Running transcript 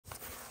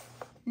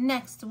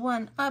Next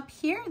one up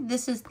here,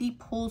 this is the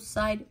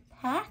poolside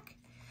pack.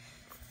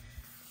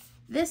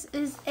 This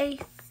is a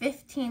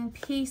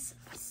 15-piece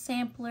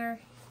sampler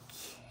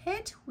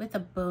kit with a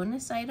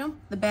bonus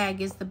item. The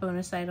bag is the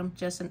bonus item,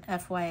 just an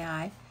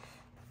FYI.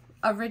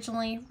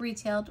 Originally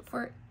retailed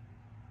for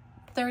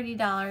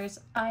 $30.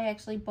 I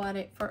actually bought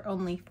it for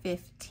only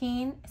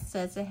 $15. It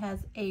says it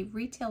has a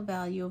retail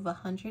value of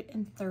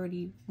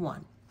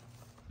 $131.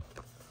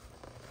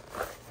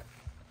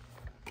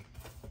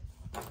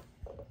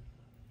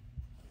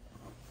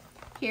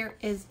 Here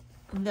is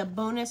the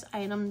bonus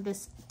item,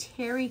 this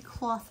terry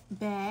cloth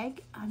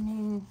bag. I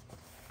mean,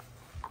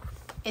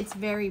 it's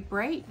very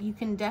bright. You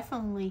can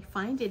definitely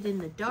find it in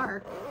the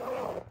dark.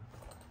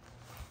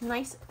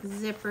 Nice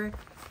zipper.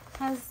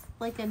 Has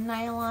like a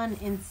nylon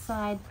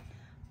inside,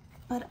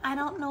 but I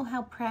don't know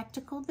how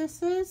practical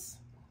this is.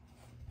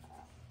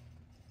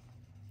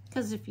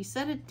 Because if you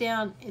set it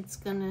down, it's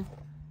gonna,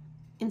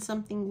 in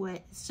something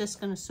wet, it's just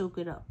gonna soak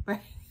it up,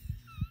 right?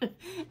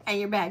 And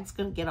your bag's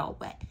gonna get all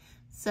wet.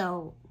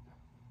 So,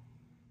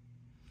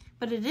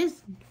 but it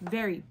is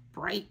very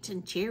bright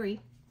and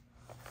cheery.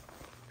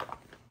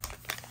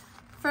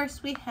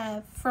 First we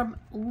have from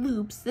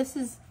Loops. This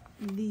is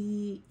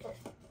the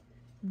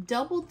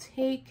Double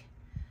Take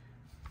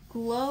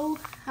Glow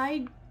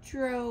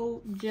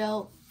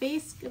Hydrogel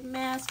Face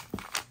Mask.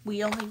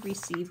 We only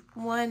received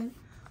one.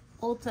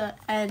 Ulta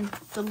and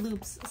the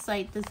Loops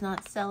site does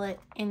not sell it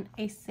in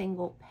a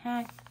single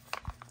pack.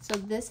 So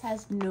this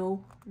has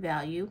no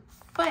value,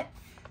 but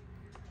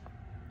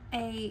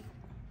a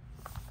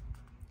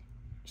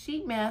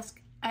sheet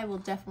mask I will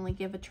definitely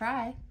give a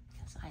try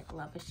because I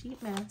love a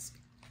sheet mask.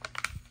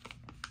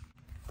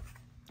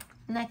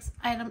 Next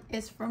item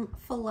is from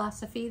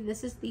Philosophy.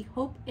 This is the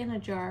Hope in a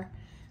Jar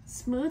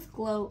Smooth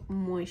Glow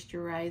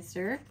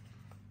Moisturizer.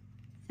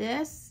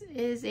 This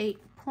is a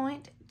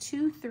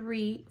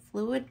 0.23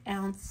 fluid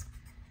ounce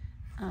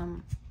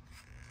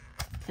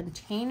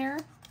container.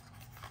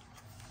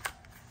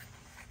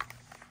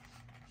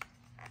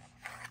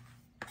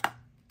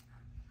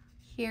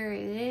 Here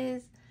it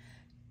is.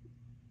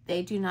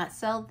 They do not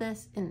sell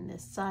this in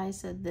this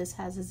size, so this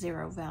has a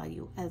zero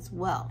value as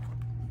well.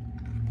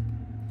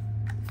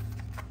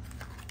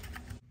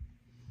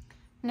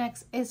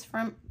 Next is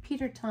from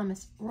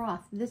Thomas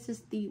Roth. This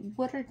is the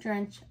Water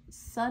Drench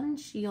Sun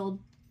Shield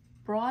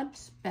Broad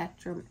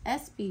Spectrum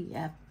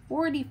SPF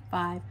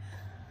 45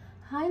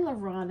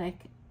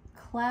 Hyaluronic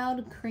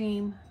Cloud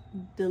Cream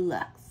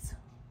Deluxe.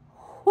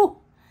 Whew.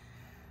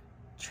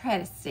 Try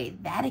to say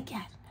that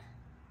again.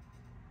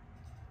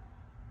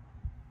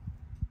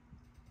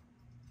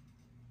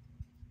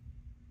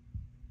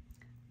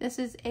 This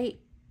is a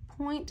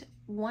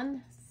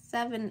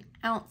 0.17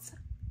 ounce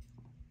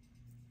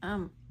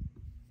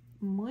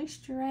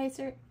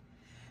moisturizer.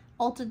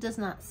 Ulta does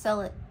not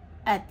sell it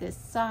at this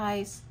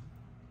size,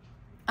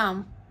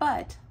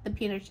 but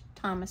the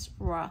Thomas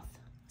Roth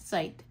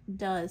site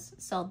does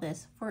sell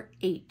this for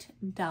 $8.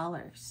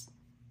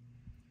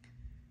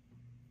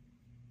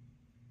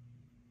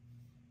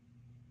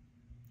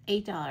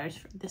 $8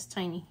 for this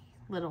tiny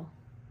little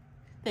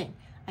thing.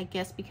 I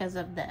guess because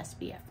of the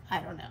SPF.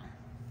 I don't know.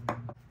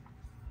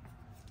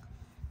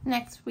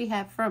 Next we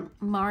have from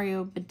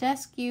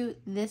Badescu.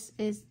 This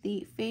is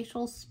the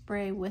facial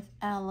spray with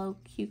aloe,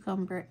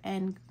 cucumber,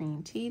 and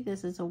green tea.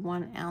 This is a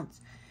 1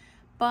 ounce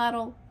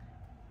bottle.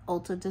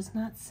 Ulta does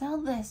not sell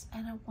this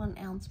in a 1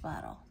 ounce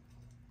bottle.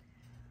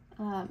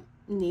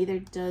 Neither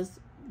does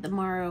the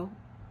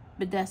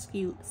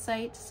Badescu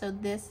site, so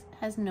this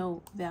has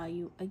no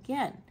value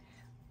again.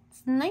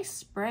 It's a nice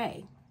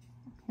spray,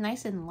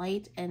 nice and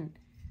light and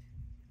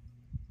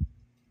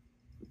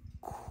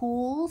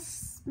cool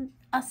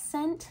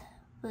scent,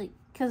 like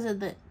because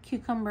of the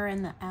cucumber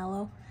and the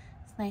aloe.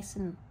 It's nice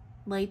and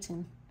light,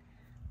 and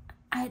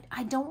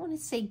I don't want to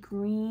say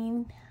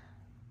green,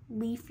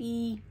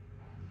 leafy,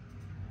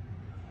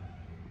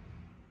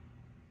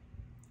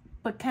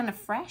 but kind of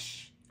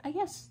fresh, I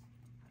guess.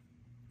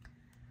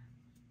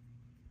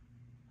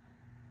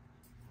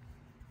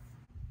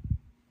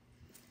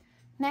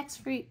 Next,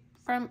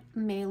 from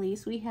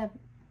Maelys, we have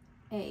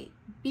a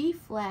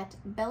B-flat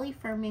belly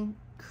firming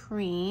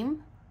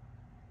cream.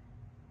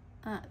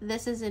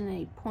 This is in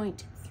a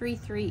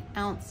 0.33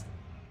 ounce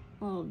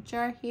little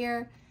jar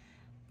here.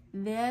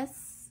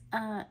 This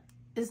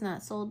is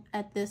not sold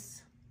at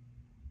this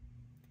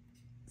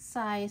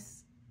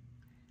size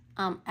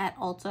at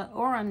Ulta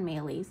or on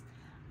Maelys.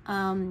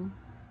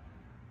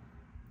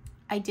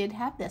 I did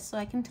have this, so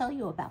I can tell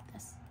you about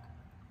this.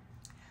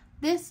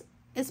 This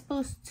is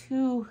supposed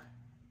to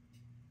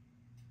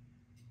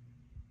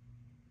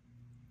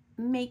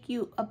make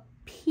you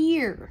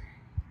appear.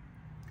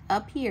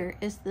 Up here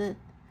is the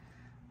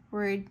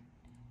word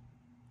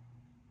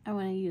I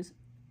want to use,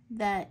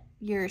 that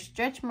your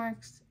stretch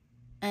marks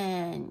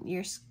and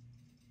your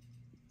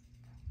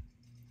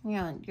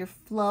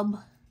flub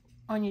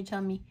on your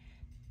tummy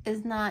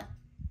is not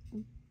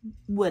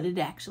what it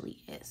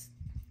actually is.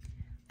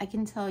 I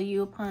can tell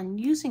you upon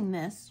using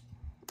this,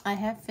 I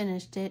have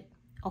finished it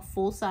a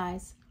full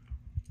size.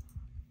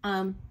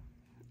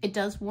 it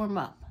does warm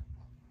up.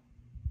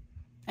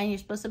 And you're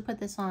supposed to put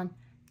this on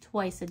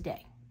twice a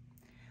day.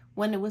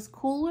 When it was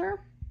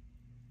cooler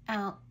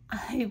out,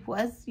 I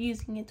was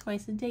using it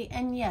twice a day.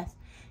 And yes,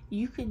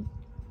 you could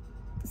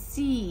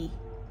see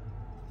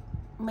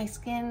my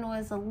skin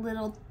was a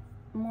little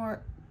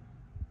more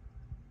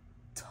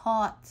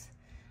taut.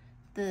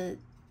 The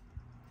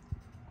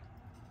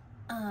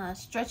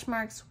stretch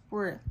marks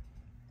were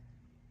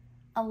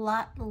a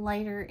lot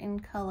lighter in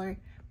color.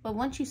 But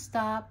once you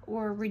stop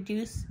or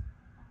reduce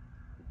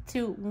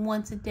to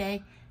once a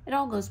day, it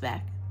all goes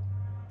back.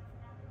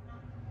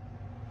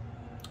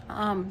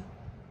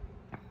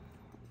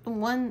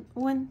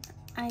 When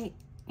I,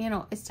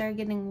 it started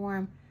getting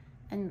warm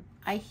and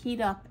I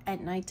heat up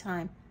at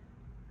nighttime,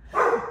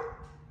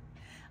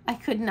 I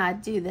could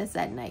not do this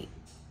at night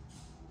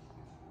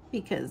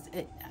because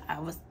I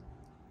was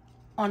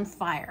on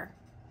fire.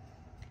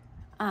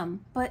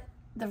 But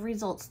the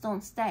results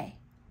don't stay.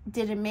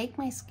 Did it make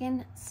my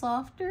skin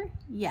softer?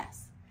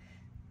 Yes.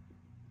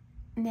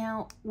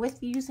 Now,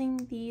 with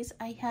using these,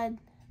 I had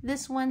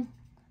this one,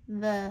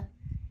 the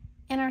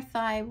inner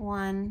thigh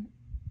one,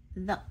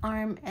 the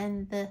arm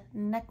and the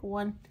neck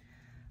one.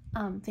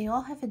 They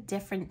all have a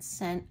different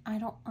scent. I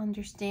don't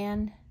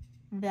understand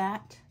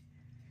that.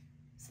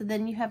 So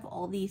then you have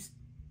all these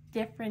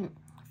different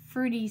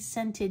fruity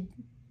scented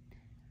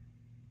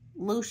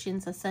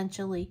lotions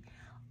essentially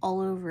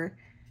all over.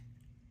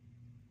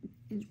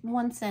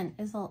 One scent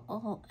is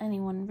all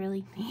anyone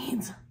really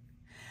needs.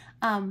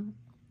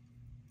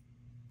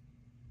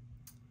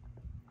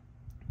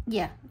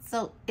 Yeah,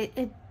 so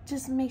it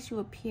just makes you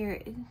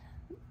appear,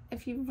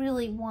 if you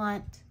really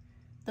want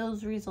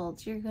those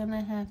results, you're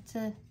gonna have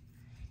to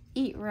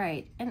eat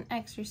right and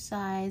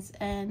exercise.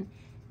 And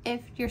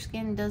if your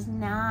skin does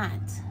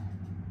not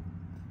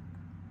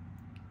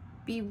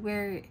be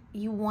where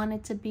you want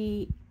it to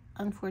be,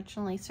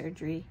 unfortunately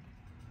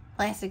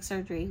plastic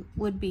surgery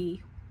would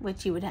be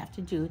what you would have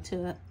to do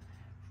to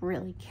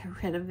really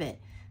get rid of it.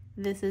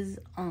 This is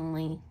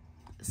only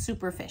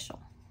superficial.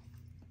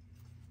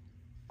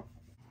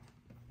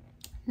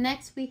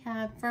 Next we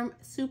have from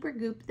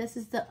Supergoop, this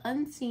is the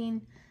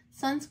Unseen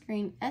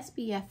Sunscreen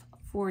SPF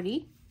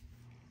 40.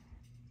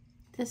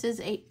 This is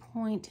a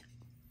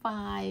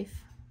 0.5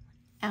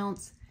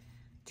 ounce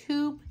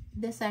tube.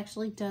 This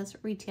actually does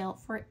retail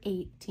for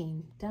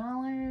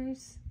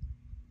 $18,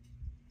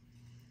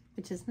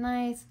 which is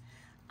nice.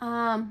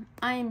 I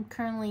am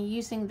currently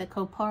using the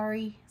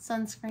Kopari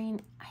sunscreen.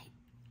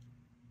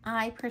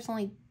 I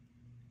personally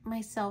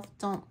myself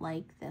don't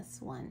like this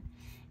one.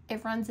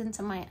 It runs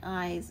into my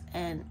eyes,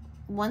 and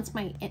once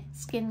my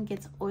skin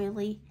gets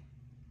oily,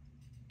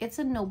 it's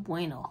a no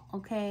bueno,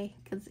 okay?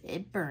 Because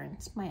it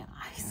burns my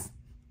eyes.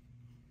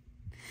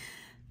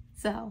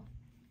 So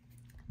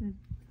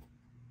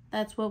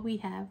that's what we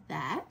have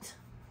that.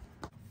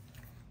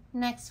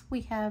 Next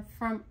we have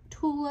from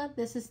Tula,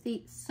 this is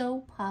the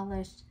So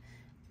Polished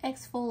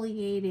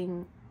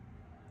Exfoliating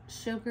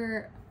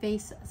Sugar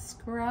Face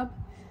Scrub.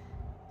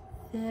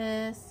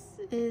 This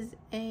is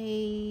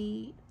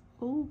a,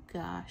 oh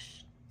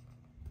gosh,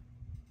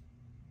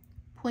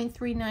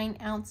 0.39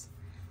 ounce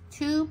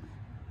tube.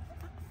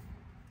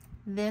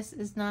 This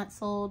is not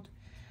sold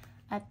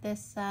at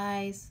this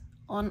size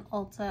on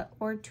Ulta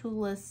or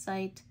Tula's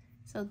site,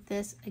 so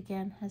this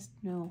again has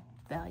no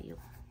value.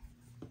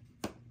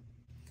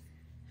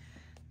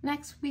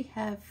 Next we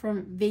have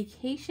from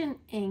Vacation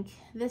Inc.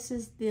 This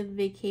is the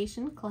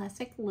Vacation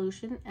Classic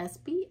Lotion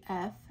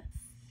SPF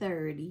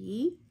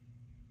 30.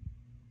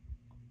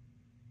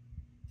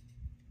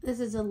 This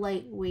is a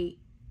lightweight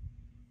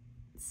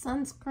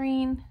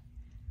sunscreen.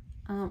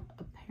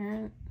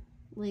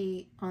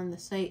 Apparently on the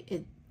site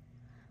it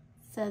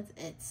says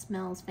it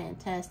smells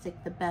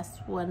fantastic, the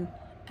best one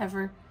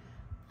ever.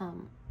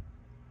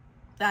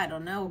 I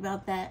don't know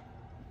about that.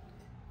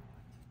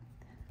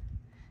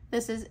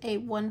 This is a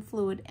 1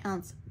 fluid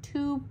ounce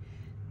tube.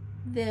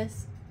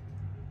 This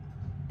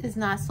is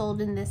not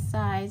sold in this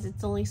size.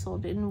 It's only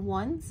sold in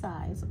one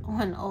size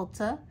on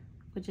Ulta,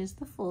 which is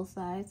the full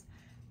size,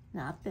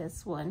 not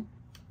this one.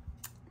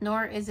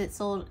 Nor is it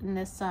sold in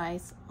this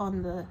size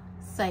on the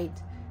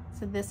site.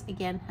 So this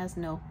again has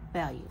no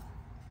value.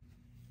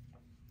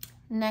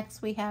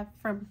 Next we have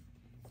from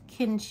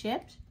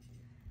Kinship.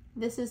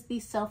 This is the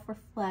Self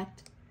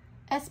Reflect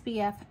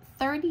SPF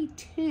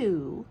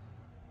 32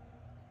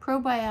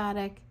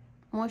 Probiotic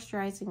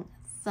Moisturizing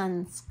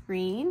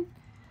Sunscreen.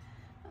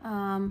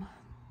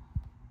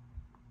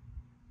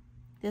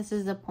 This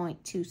is a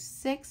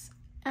 0.26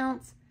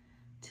 ounce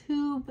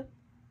tube.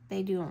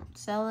 They don't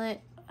sell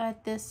it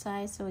at this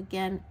size, so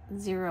again,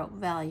 zero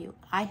value.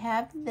 I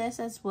have this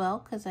as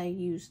well because I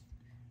used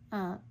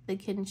the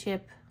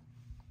Kinship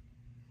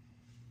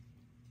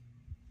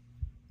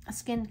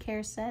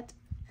skincare set.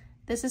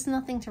 This is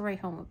nothing to write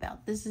home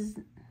about. This is,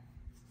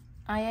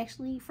 I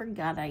actually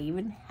forgot I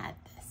even had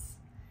this.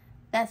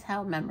 That's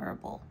how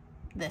memorable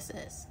this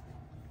is.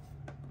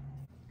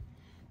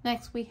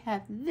 Next we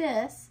have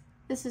this.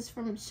 This is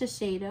from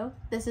Shisedo.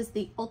 This is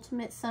the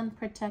Ultimate Sun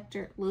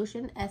Protector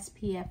Lotion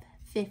SPF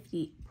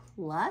 50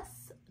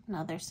 Plus,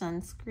 another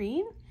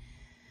sunscreen.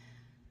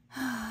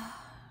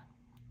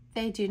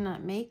 They do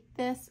not make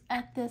this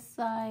at this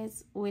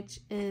size,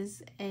 which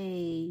is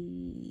a,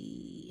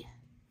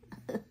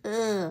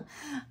 there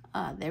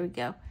we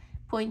go,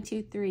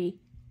 0.23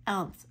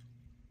 ounce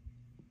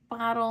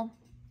bottle.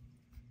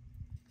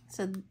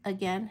 So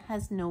again,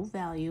 has no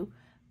value.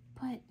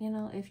 But, you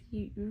know, if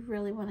you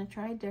really want to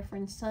try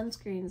different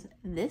sunscreens,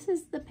 this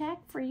is the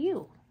pack for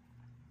you.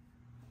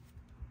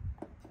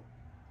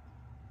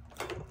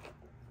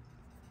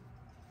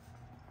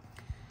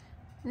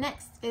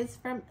 Next is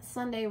from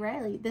Sunday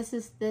Riley. This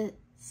is the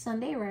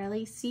Sunday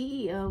Riley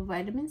CEO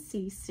Vitamin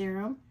C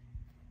Serum.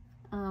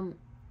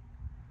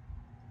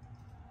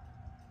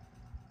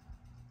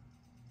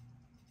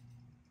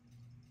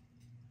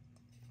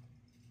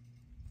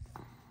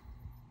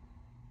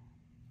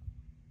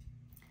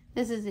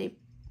 This is a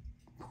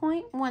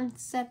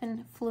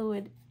 0.17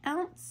 fluid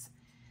ounce.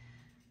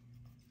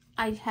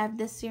 I have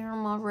this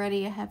serum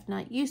already. I have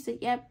not used it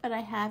yet, but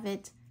I have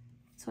it,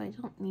 so I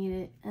don't need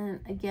it.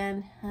 And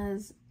again,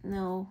 has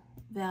no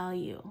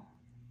value.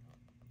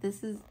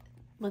 This is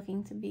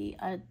looking to be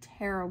a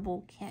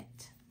terrible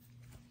kit,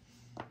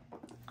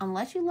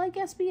 unless you like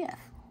SPF.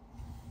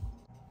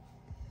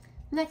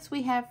 Next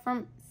we have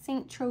from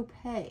St.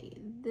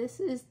 Tropez. This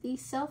is the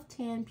Self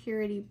Tan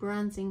Purity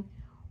Bronzing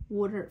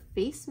Water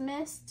Face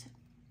Mist.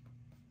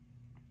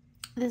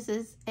 This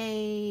is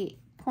a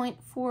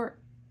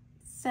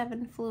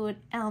 0.47 fluid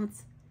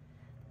ounce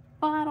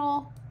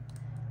bottle.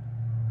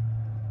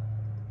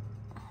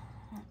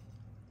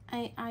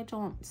 I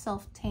don't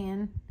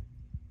self-tan,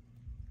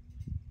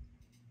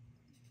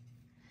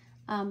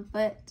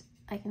 but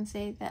I can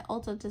say that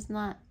Ulta does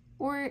not,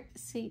 or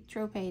St.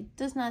 Tropez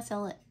does not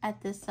sell it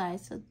at this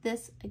size, so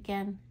this,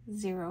 again,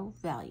 zero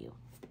value.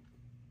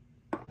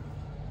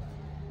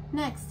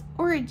 Next,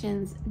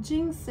 Origins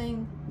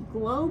Ginseng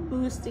Glow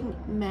Boosting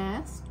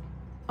Mask.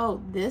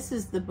 Oh, this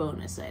is the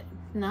bonus item,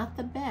 not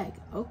the bag.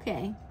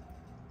 Okay.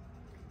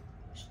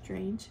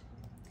 Strange.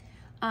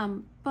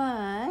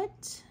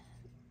 But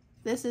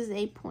this is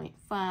a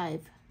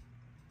 0.5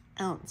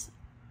 ounce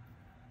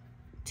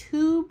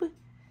tube.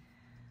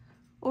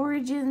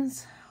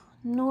 Origins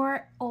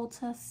nor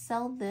Ulta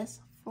sell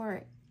this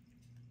for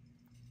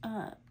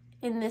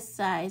in this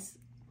size.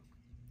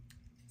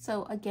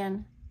 So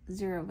again,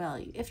 zero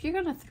value. If you're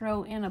gonna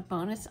throw in a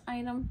bonus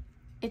item,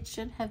 it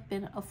should have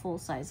been a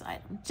full-size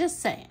item. Just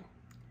saying.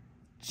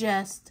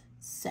 Just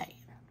saying.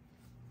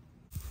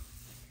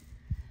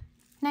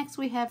 Next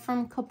we have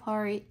from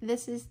Kopari.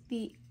 This is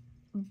the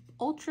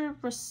Ultra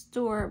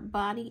Restore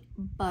Body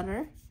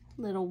Butter,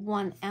 little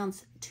 1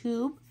 ounce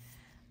tube.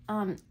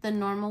 The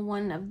normal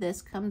one of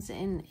this comes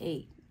in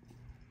a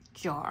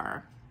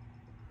jar,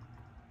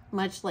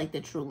 much like the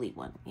Truly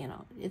one, you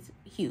know, it's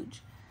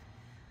huge.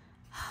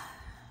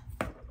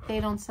 They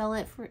don't sell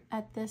it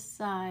at this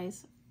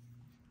size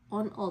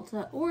on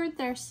Ulta or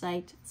their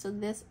site, so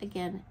this,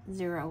 again,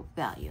 zero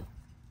value.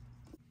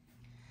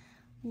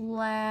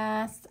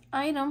 Last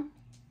item,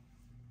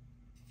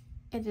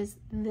 it is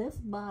this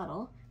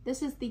bottle.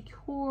 This is the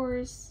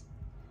Korres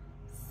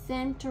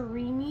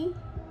Santorini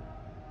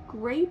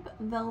Grape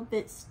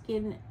Velvet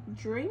Skin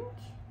Drink.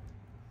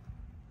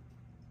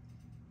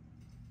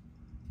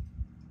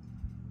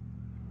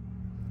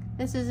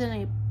 This is in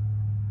a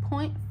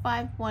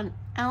 0.51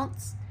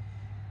 ounce.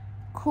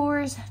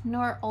 Korres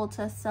nor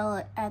Ulta sell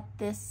it at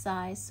this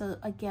size, so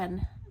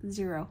again,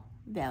 zero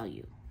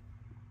value.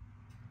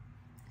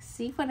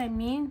 See what I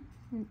mean?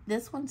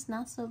 This one's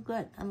not so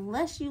good.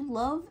 Unless you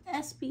love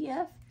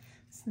SPF,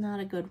 it's not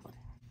a good one.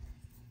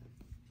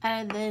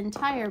 Out of the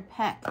entire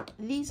pack,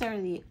 these are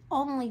the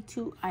only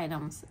 2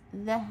 items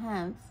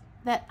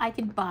that I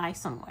could buy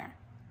somewhere,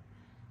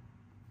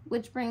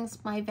 which brings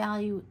my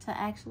value to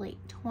actually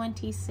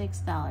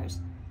 $26.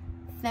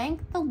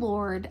 Thank the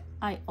Lord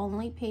I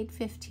only paid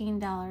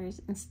 $15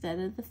 instead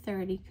of the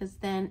 $30, because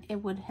then it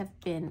would have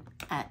been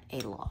at a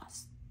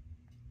loss.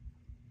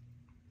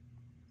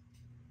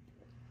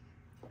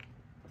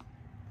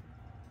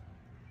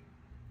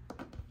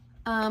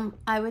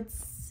 I would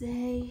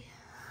say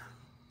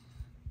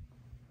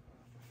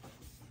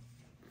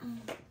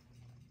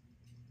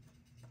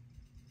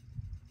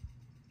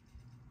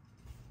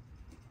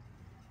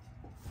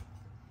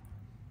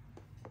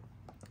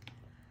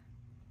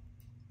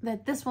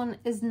that this one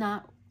is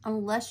not,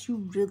 unless you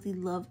really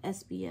love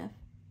SPF,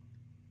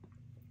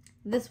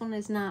 this one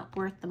is not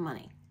worth the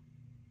money.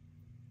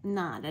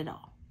 Not at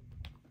all.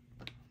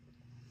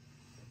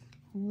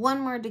 One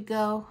more to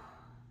go.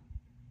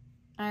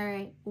 All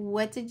right,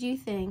 what did you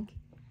think?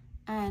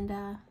 And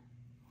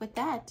with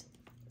that,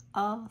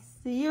 I'll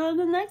see you on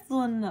the next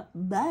one.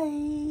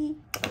 Bye.